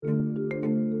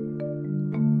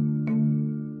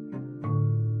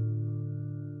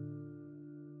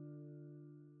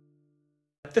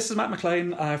This is Matt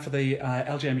McLean for the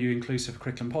LGMU Inclusive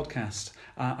Curriculum Podcast.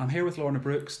 I'm here with Lorna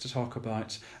Brookes to talk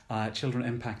about children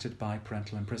impacted by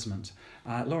parental imprisonment.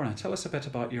 Lorna, tell us a bit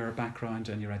about your background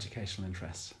and your educational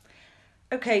interests.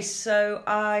 Okay, so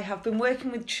I have been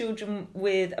working with children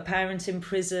with a parent in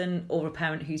prison or a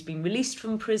parent who's been released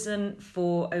from prison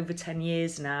for over 10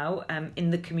 years now, in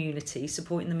the community,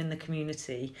 supporting them in the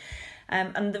community.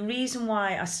 And the reason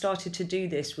why I started to do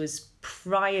this was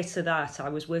prior to that, I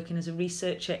was working as a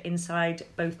researcher inside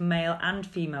both male and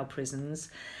female prisons.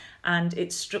 And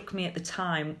it struck me at the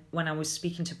time when I was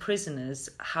speaking to prisoners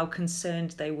how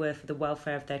concerned they were for the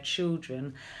welfare of their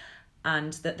children,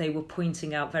 and that they were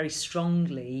pointing out very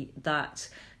strongly that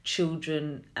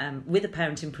children with a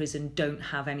parent in prison don't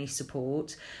have any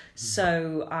support.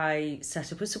 So I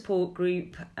set up a support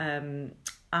group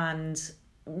and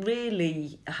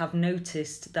really have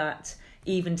noticed that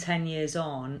even 10 years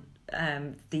on,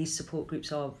 these support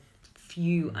groups are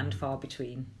few and far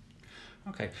between.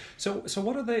 Okay, so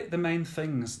what are the main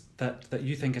things that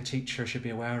you think a teacher should be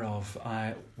aware of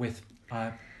with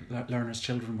learners'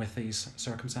 children with these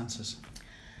circumstances?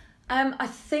 I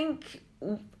think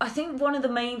one of the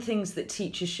main things that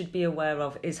teachers should be aware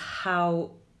of is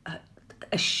how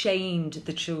ashamed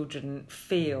the children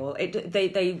feel.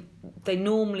 They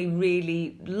normally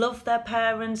really love their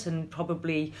parent and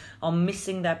probably are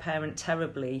missing their parent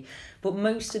terribly, but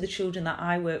most of the children that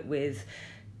I work with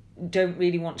don't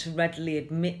really want to readily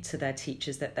admit to their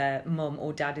teachers that their mum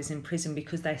or dad is in prison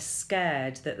because they're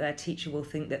scared that their teacher will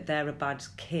think that they're a bad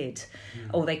kid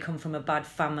or they come from a bad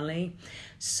family.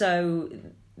 So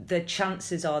the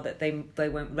chances are that they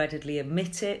won't readily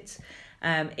admit it.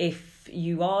 If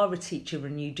you are a teacher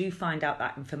and you do find out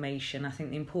that information, I think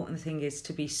the important thing is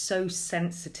to be so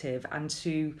sensitive and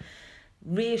to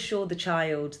reassure the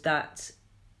child that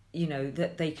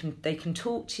that they can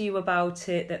talk to you about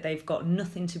it, that they've got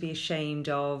nothing to be ashamed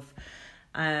of,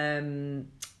 and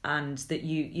that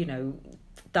you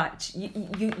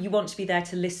want to be there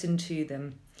to listen to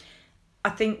them.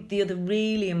 I think the other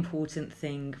really important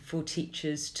thing for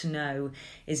teachers to know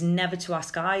is never to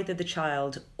ask either the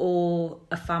child or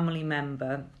a family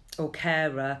member or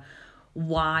carer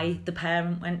why the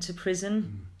parent went to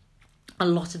prison. A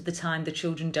lot of the time the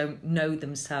children don't know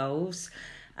themselves.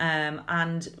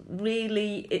 And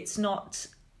really, it's not,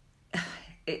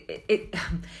 it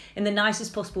in the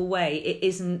nicest possible way, it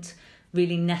isn't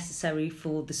really necessary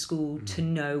for the school to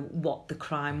know what the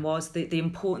crime was. The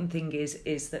important thing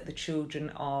is that the children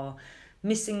are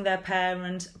missing their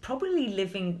parent, probably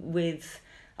living with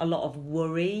a lot of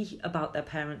worry about their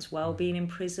parents' well-being in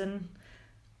prison.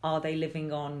 Are they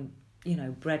living on,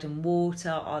 bread and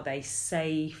water? Are they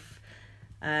safe?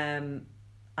 And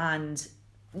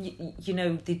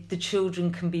the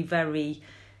children can be very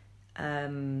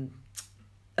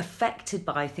affected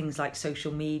by things like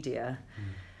social media.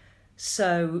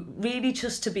 So really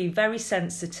just to be very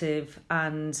sensitive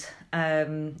and,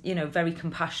 very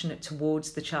compassionate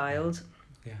towards the child.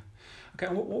 Yeah.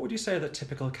 Okay, what would you say are the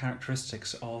typical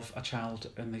characteristics of a child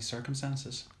in these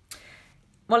circumstances?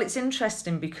 Well, it's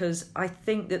interesting because I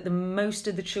think that most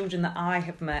of the children that I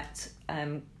have met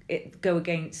go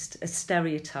against a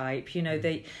stereotype.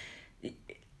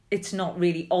 It's not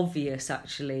really obvious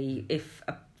actually if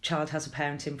a child has a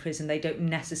parent in prison. They don't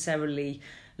necessarily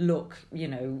look,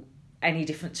 any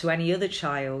different to any other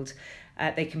child.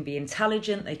 They can be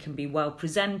intelligent, they can be well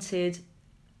presented.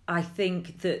 I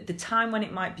think that the time when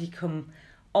it might become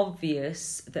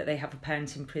obvious that they have a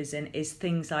parent in prison is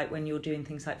things like when you're doing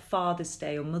things like Father's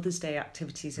Day or Mother's Day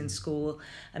activities in school,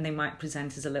 and they might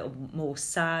present as a little more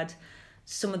sad.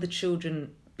 Some of the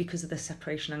children, because of their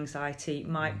separation anxiety,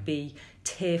 might be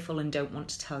tearful and don't want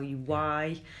to tell you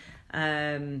why.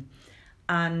 And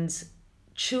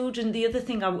children, the other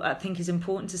thing I think is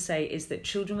important to say is that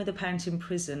children with a parent in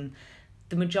prison,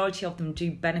 the majority of them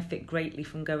do benefit greatly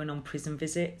from going on prison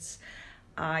visits.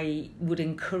 I would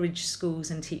encourage schools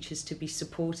and teachers to be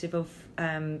supportive of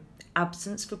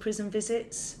absence for prison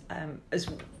visits. As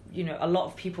a lot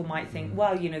of people might think,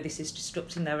 this is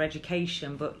disrupting their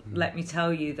education, but let me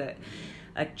tell you that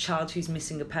a child who's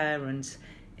missing a parent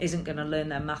isn't going to learn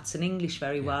their maths and English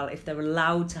very well. If they're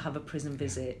allowed to have a prison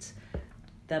visit,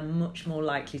 they're much more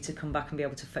likely to come back and be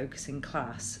able to focus in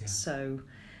class. So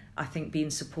I think being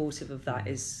supportive of that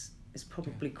is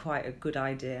probably quite a good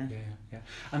idea. Yeah.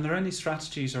 And are there any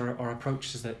strategies or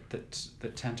approaches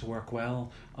that tend to work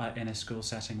well in a school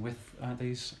setting with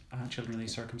these children in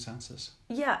these circumstances?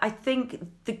 Yeah, I think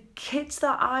the kids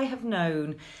that I have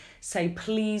known say,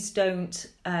 please don't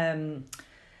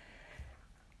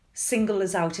single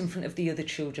us out in front of the other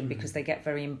children because they get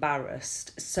very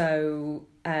embarrassed. So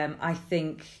I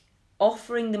think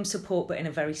offering them support, but in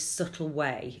a very subtle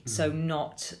way. So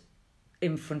not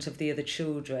in front of the other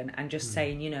children, and just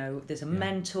saying, there's a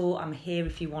mentor, I'm here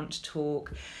if you want to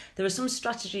talk. There are some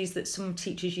strategies that some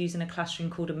teachers use in a classroom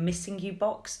called a missing you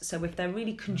box. So if they're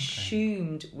really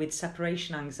consumed with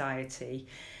separation anxiety,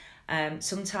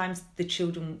 sometimes the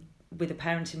children with a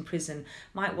parent in prison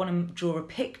might want to draw a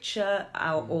picture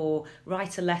out or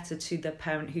write a letter to the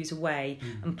parent who's away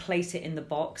and place it in the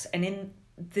box. And in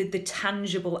the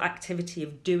tangible activity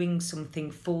of doing something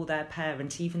for their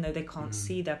parent, even though they can't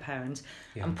see their parent,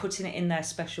 and putting it in their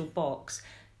special box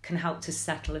can help to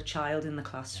settle a child in the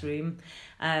classroom.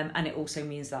 And it also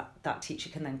means that that teacher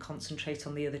can then concentrate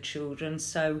on the other children.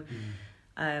 So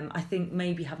I think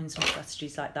maybe having some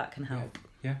strategies like that can help.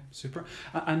 Yeah, super.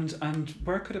 And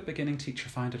where could a beginning teacher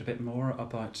find out a bit more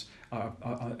about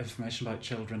information about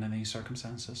children in these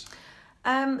circumstances?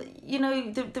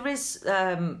 There is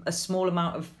a small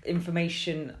amount of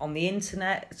information on the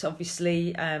internet.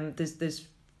 Obviously, there is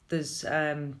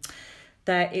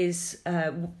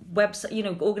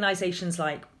website, organisations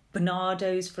like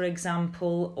Barnardo's, for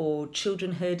example, or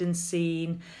Children Heard and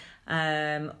Seen,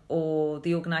 or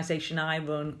the organisation I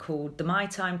run called the My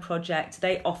Time Project.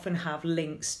 They often have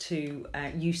links to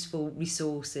useful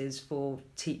resources for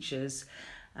teachers.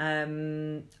 I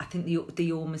think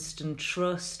the Ormiston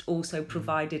Trust also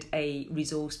provided a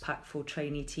resource pack for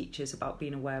trainee teachers about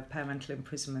being aware of parental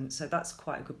imprisonment. So that's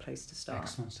quite a good place to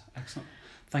start. Excellent.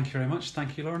 Thank you very much.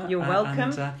 Thank you, Lorna. You're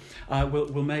welcome. And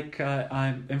we'll make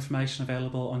information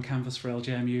available on Canvas for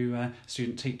LGMU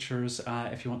student teachers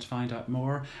if you want to find out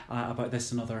more about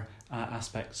this and other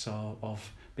aspects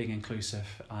of being inclusive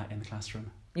in the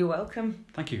classroom. You're welcome.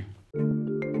 Thank you.